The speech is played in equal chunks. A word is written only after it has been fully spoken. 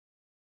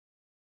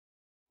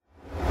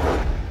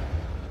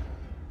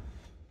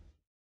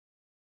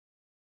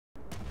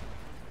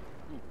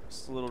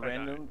a little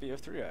random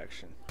BF3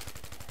 action.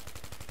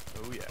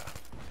 Oh yeah.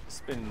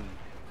 It's been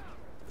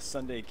a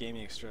Sunday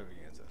gaming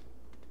extravaganza.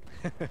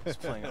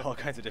 Just playing all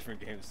kinds of different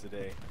games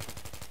today.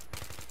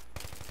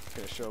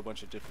 Gonna show a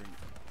bunch of different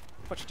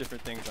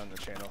things on the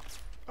channel.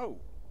 Oh,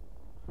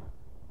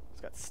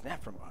 it's got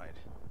snap from behind.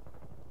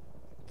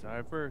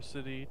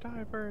 Diversity,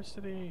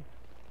 diversity.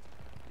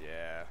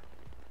 Yeah.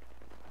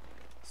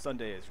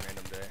 Sunday is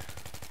random day.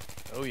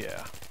 Oh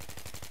yeah.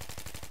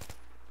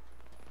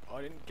 Oh,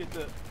 I didn't get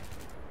the.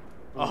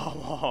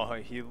 Oh,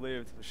 he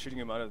lived. I was shooting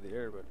him out of the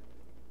air, but.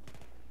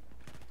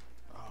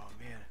 Oh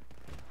man,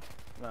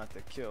 not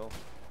the kill.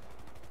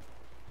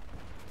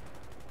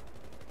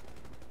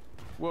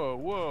 Whoa,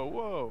 whoa,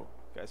 whoa.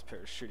 Guy's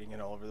parachuting in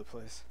all over the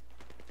place.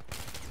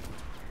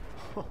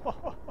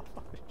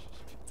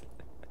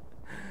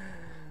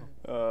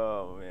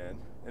 Oh man,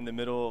 in the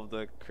middle of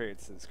the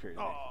crates is crazy.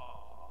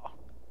 Oh.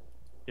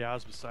 Yeah, I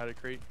was beside a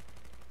crate.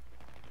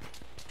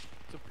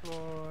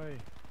 Deploy.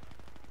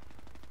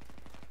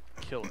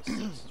 Kill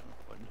assist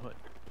 100.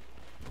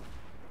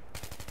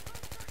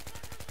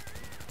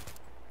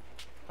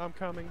 I'm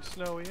coming,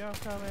 Snowy, I'm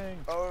coming.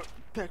 Oh,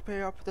 pick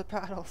me up with the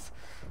paddles.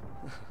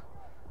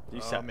 Do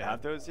you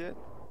have those yet?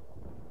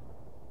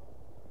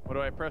 What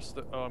do I press?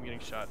 Oh, I'm getting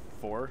shot.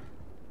 4?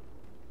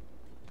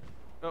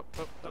 Oh,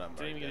 But I'm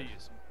didn't even get dead. to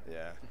use them.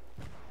 Yeah.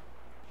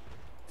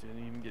 Didn't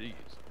even get to use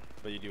them.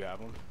 But you do have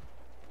them?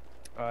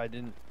 I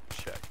didn't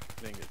check.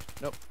 Didn't get.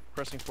 Nope.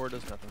 Pressing 4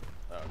 does nothing.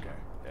 Oh, okay.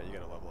 Yeah, you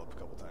gotta level up a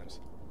couple times.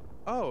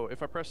 Oh,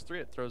 if I press 3,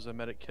 it throws a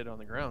medic kit on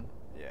the ground.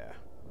 Yeah.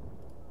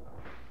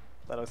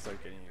 That looks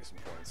like getting you some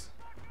points.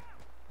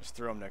 Just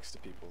throw them next to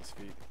people's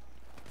feet.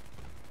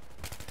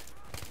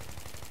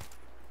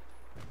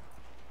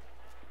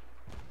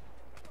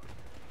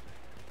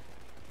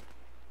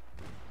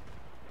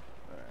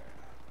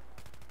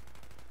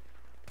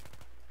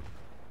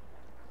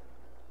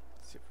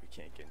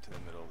 Can't get into the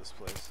middle of this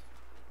place.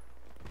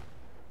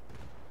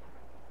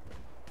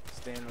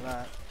 Staying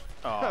alive.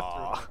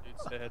 Oh,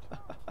 dude's head.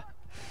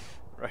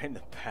 Right in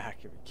the back.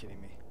 Are you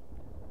kidding me?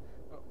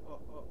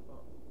 Oh.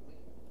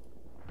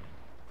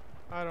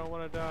 I don't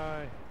want to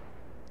die.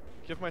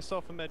 Give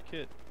myself a med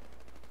kit.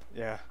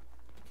 Yeah.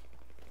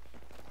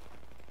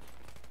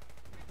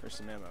 There's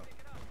some ammo.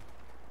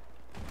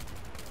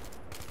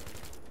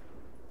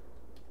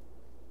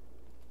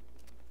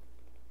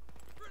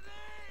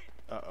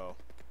 Uh-oh.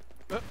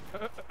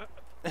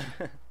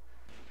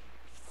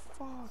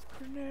 Fuck,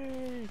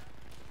 grenade!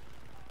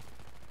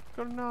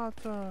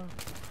 Granata!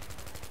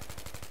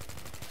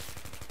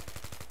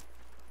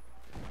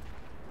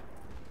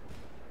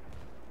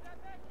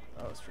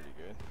 That was pretty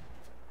good.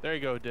 There you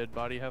go, dead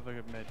body. Have a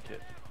med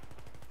kit.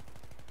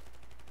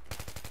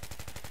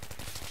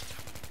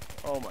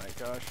 Oh my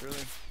gosh,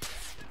 really?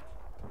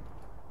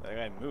 That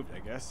guy moved, I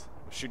guess.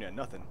 Was shooting at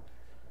nothing.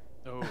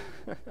 Oh.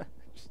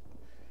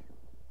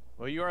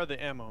 Well, you are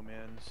the ammo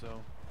man,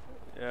 so.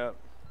 Yep.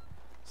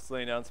 Just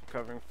laying down some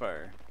covering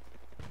fire.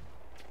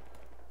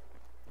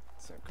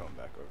 So I'm coming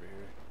back over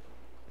here.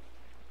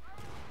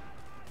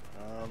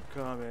 I'm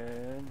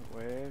coming.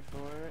 Wait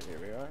for it. Here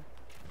we are.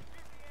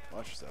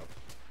 Watch yourself.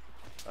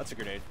 That's a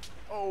grenade.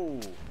 Oh!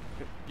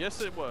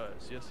 Yes, it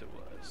was. Yes, it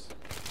was.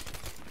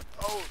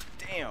 Oh,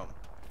 damn!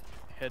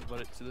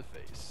 Headbutt it to the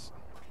face.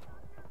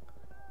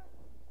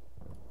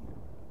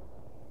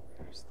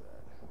 Where's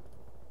that?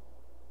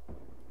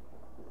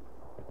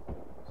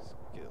 Just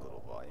get a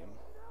little volume.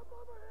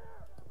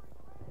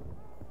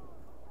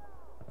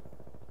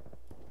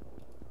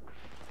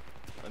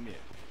 Let me in.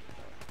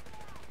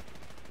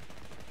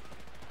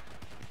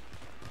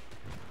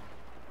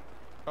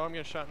 Oh, I'm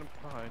getting shot in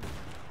behind.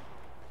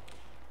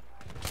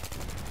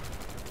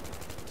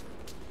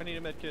 I need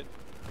a med kit.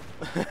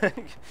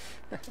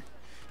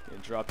 You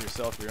drop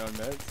yourself your own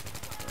meds?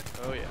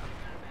 Oh yeah.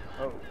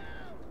 Oh.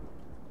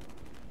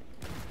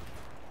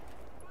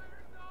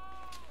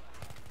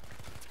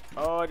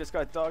 Oh, I just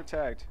got dog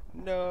tagged.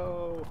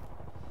 No.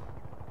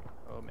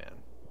 Oh man.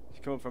 If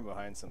you come up from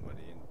behind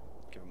somebody and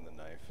give them the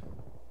knife,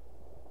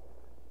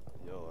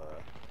 you'll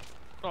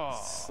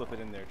slip it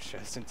in their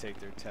chest and take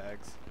their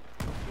tags.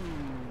 Ooh,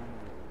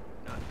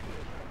 not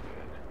good, not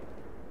good.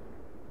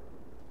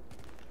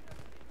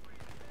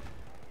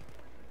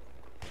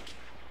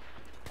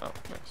 Oh,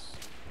 nice.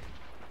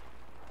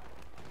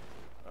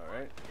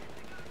 Alright.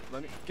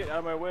 Let me get out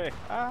of my way.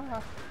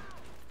 Ah!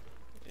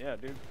 Yeah,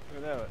 dude.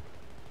 Look at that.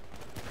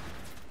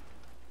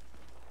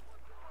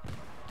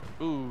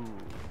 Ooh.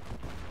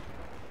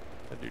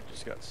 That dude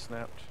just got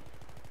snapped.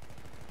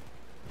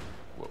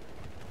 Whoa.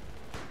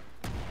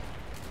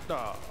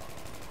 Ah.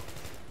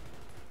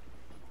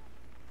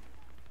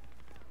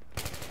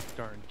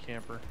 Darn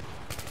camper.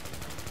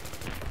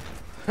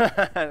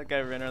 That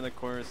guy ran around the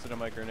corner instead of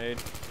my grenade.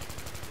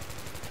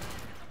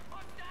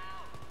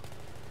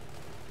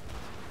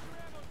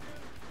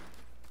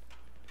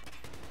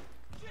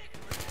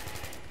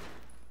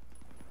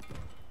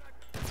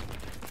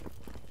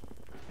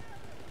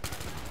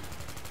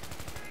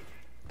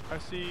 I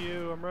see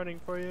you. I'm running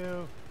for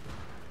you.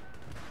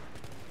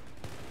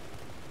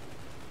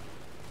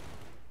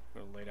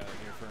 I'm gonna lay down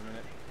here here for a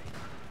minute.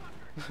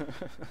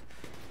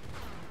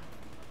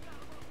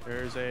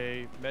 There's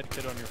a med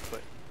kit on your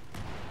foot.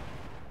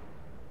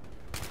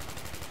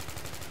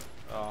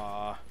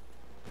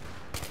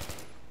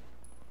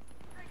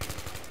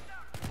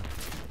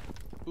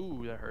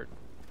 Ooh, that hurt.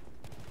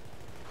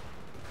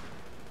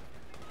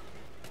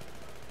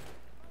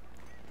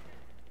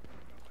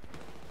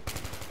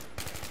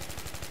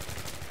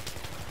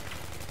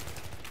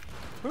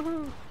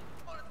 Woohoo!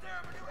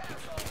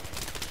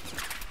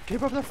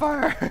 Keep up the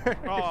fire!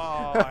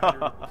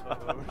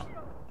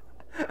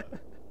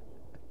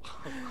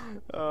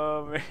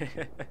 Oh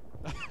man.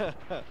 That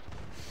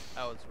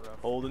was rough.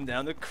 Holding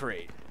down the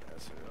crate.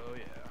 Oh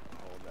yeah.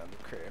 Holding down the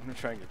crate. I'm gonna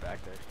try and get back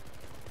there.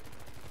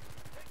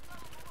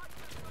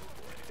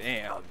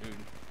 Damn, dude.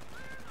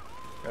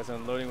 Guy's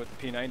unloading with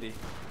the P90.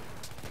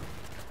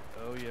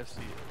 Oh yes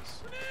he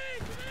is.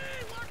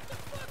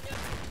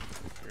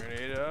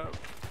 Grenade up.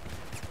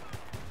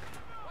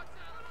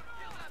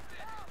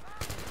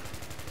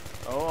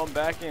 Oh, I'm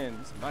back in.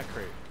 This is my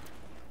crate.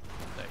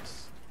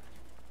 Nice.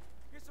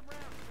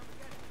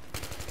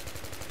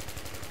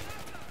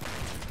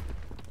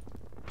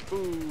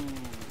 Ooh.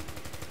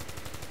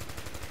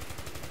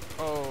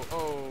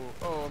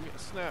 Oh, I'm getting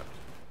snapped.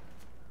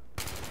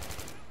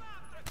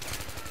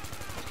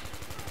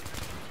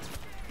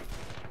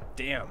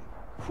 Damn.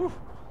 Whew.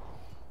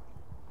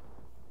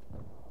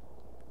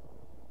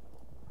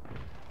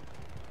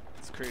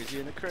 It's crazy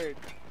in the crate.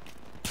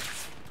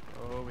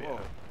 Oh yeah.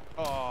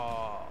 Whoa.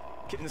 Oh.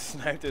 Getting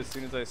sniped as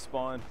soon as I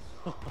spawn.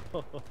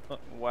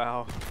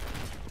 Wow.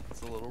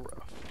 That's a little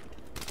rough.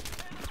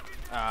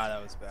 Ah,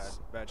 that was bad.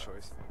 Bad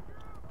choice.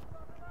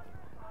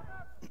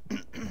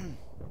 Alright.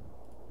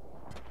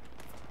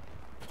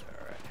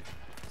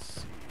 Let's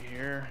see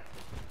here.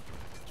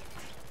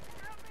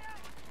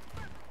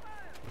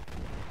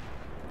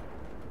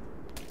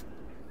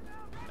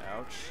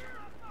 Ouch.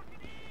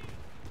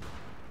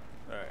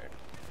 Alright.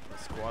 The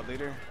squad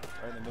leader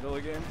right in the middle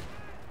again.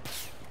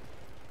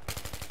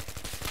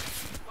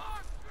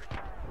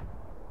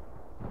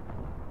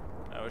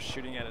 I was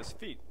shooting at his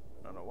feet.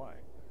 I don't know why.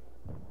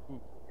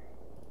 Ooh.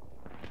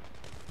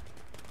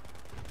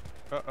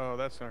 Uh-oh,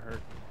 that's gonna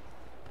hurt.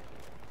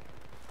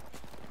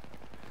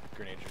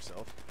 Grenade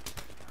yourself.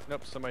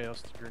 Nope, somebody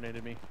else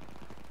grenaded me.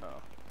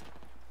 Oh.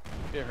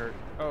 It hurt.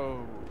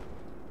 Oh.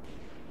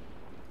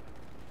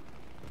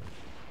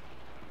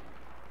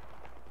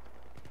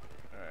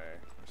 Alright.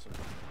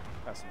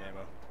 Have some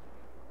ammo.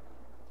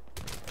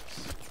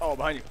 Oh,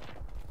 behind you.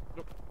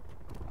 Nope.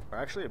 Or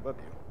actually above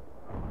you.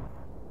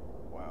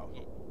 Wow.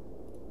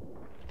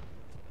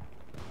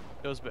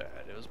 It was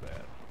bad. It was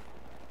bad.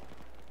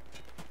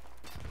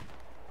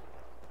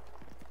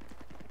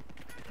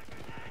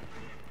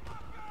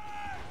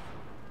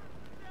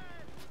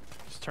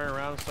 Just turn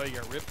around and saw you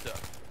got ripped up.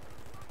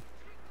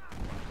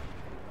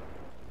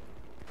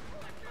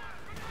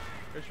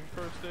 There's your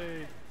first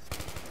aid.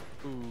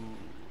 Ooh.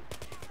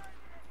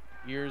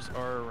 Ears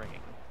are ringing.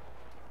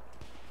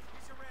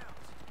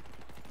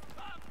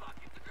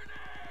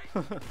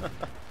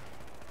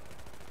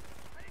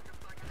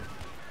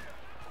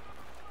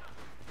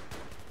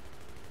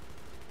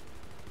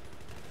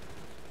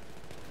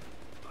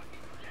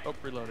 Oh,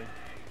 reloading.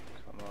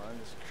 Come on,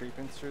 just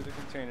creeping through the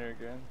container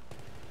again.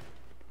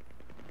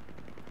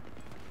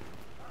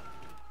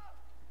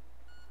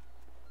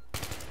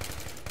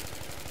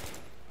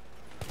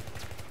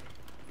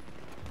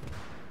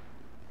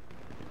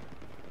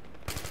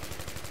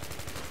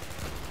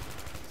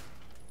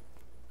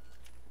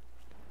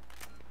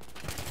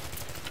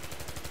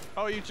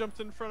 Oh, you jumped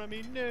in front of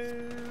me. No.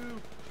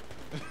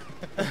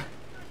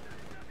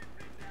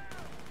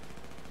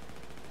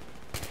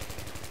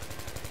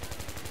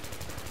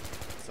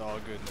 It's all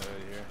good now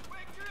here.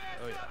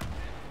 Oh yeah.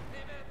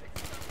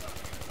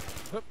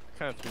 Whoop,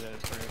 kind of threw that in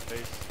front of your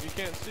face. You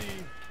can't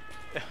see.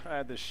 I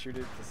had to shoot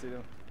it to see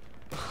them.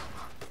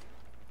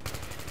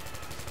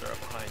 They're up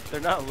behind you.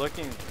 They're not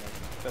looking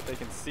that they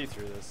can see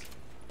through this.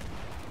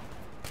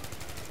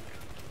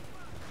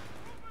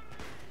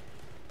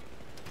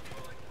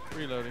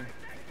 Reloading.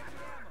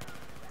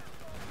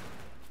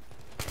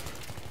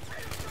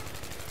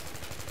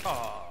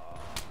 Aww.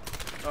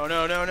 Oh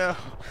no, no, no.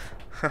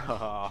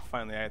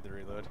 Finally I had to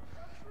reload.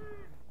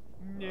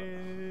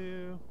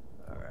 No.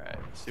 Alright,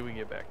 let's see if we can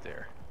get back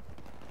there.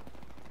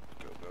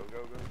 Go, go,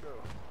 go, go, go.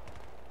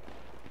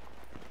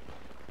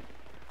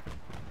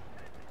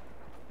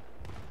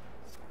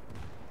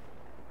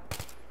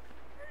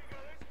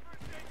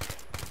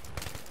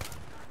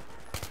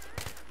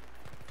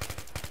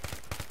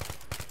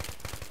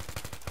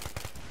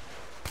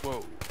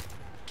 Whoa.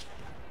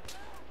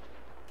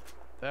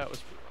 That was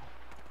brutal.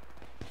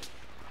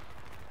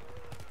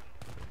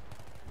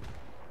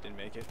 Didn't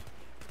make it.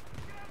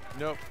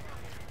 Nope.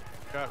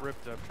 Got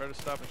ripped up. Tried to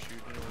stop and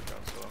shoot. Didn't work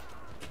out so well.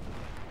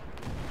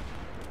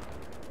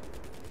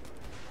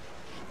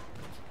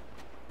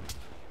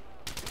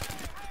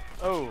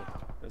 Oh,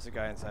 there's a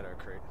guy inside our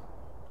crate.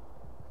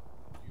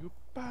 You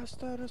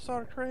bastard, it's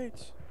our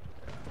crates.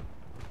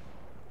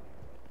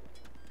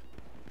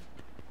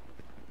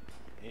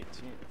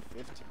 18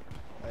 or 15.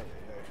 Ay, ay,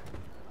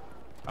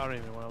 ay. I don't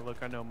even want to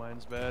look. I know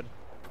mine's bad.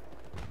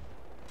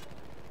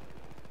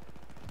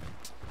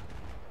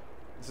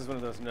 This is one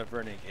of those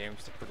never-ending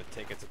games to put the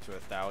tickets up to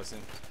 1,000.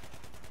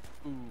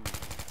 Ooh.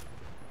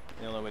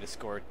 The only way to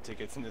score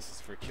tickets in this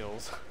is for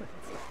kills.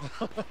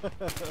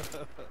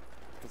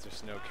 Because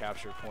there's no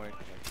capture point.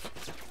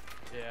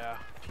 Yeah.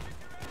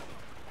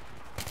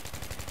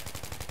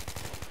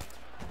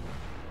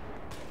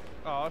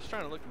 Oh, I was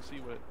trying to look and see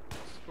what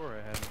score I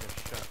had and got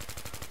shot.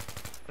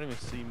 I don't even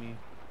see me.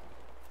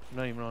 I'm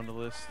not even on the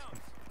list.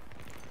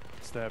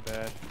 It's that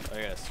bad. Oh,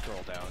 I gotta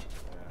scroll down.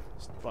 Yeah,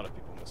 there's a lot of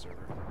people in the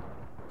server.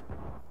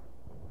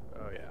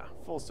 Oh yeah.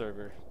 Full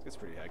server. It's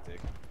pretty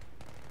hectic.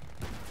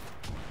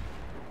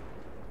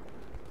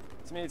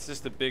 To me, it's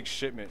just a big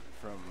shipment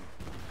from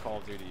Call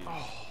of Duty.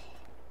 Oh.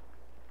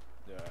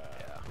 Yeah.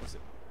 What's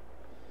it?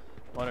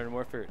 Modern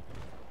Warfare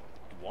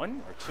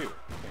 1 or 2? I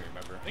can't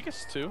remember. I think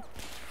it's 2.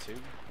 2?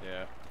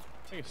 Yeah.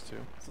 I think it's 2.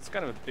 So it's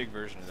kind of a big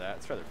version of that.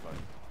 It's rather fun.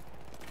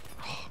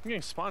 Oh, I'm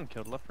getting spawn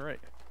killed left and right.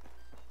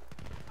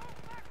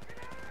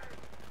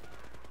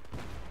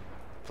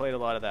 Played a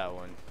lot of that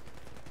one.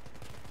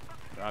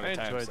 How many I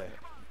times enjoyed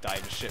I died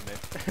in shipment.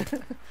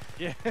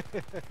 Yeah.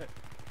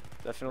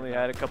 Definitely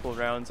had a couple of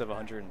rounds of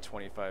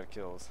 125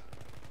 kills.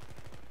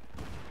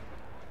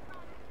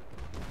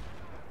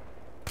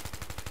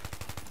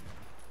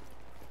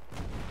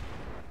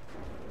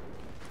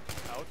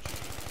 Ouch.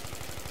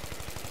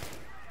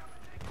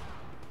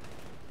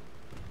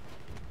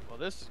 Well,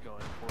 this is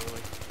going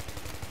poorly.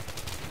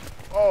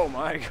 Oh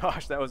my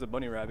gosh, that was a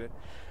bunny rabbit.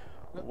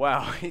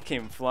 Wow, he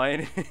came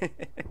flying.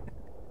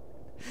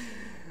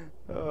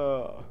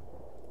 Oh.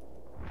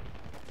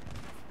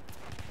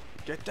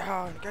 Get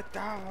down, get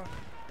down.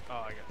 Oh,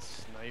 I got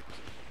sniped.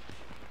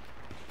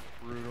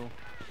 Brutal.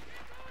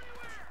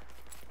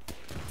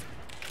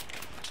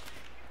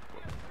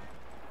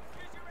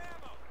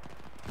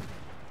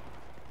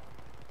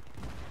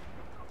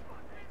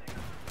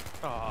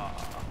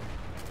 Ah.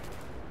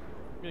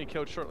 I'm getting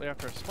killed shortly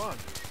after I spawned.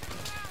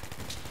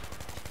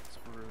 It's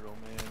brutal,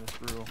 man. It's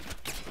brutal.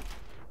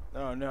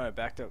 Oh no, I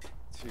backed up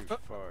too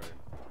far.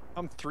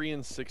 I'm 3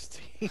 and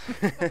 16.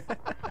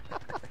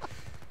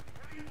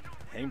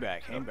 Hang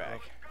back, hang back.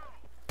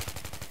 I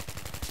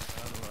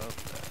love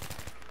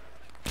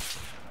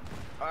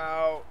that.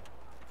 Ow.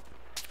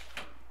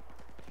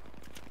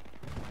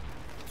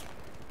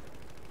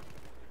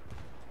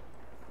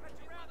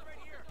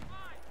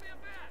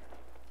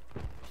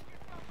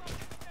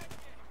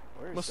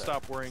 I'm gonna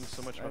stop worrying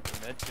so much about the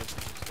medkits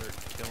and just start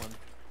killing.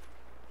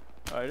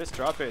 Just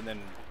drop it and then,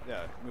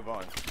 yeah, move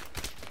on.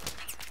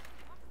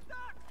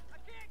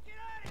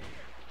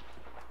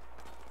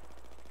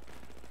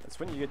 That's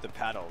when you get the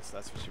paddles,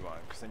 that's what you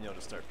want, because then you'll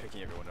just start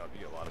picking everyone up.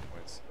 You get a lot of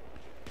points.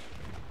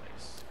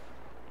 Nice.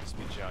 Just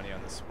be Johnny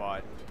on the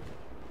spot.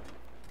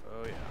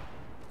 Oh yeah.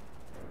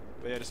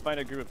 But yeah, just find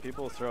a group of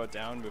people, throw it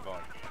down, move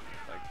on.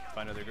 Like,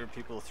 find another group of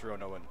people, throw a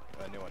new one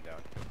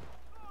down.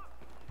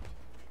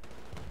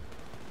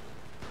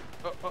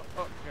 Oh, oh,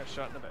 oh, got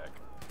shot in the back.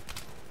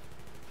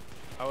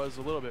 I was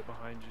a little bit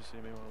behind you, so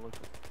you may want to look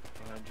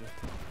behind you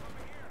at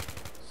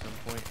some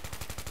point.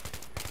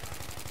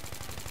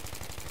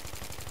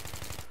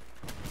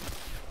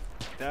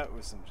 That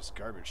was some just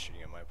garbage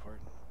shooting on my part.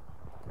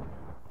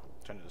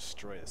 Trying to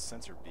destroy a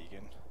sensor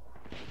beacon.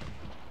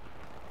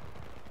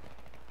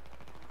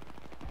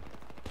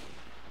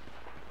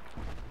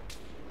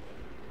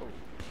 Oh.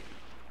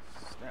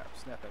 Snap,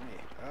 snap at me.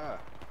 Ah.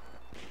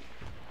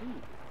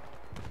 Ooh.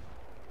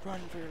 Run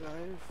for your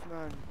life,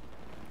 man.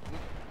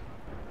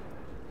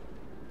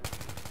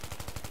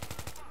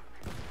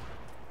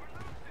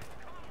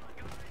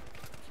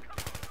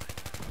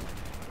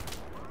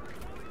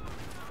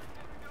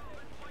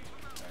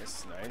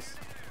 Nice, nice.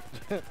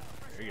 There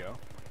you go.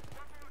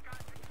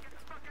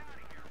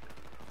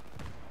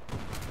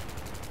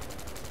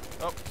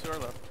 Oh, to our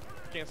left.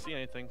 Can't see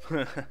anything.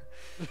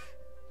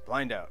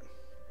 Blind out.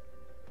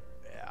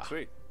 Yeah.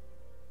 Sweet.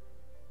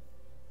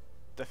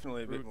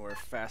 Definitely a bit more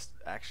fast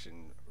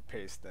action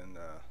pace than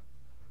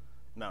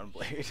Mountain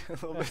Blade. A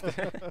little bit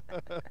there.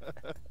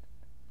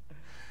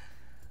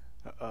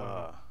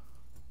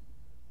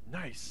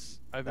 Nice.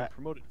 I've been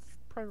promoted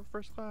private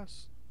first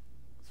class.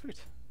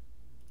 Sweet.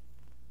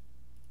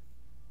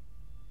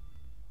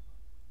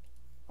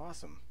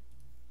 Awesome.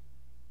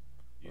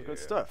 Well, good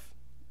stuff.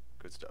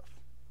 Good stuff.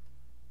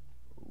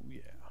 Oh yeah.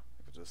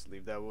 I'll just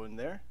leave that one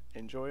there.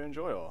 Enjoy,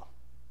 enjoy all.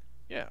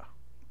 Yeah.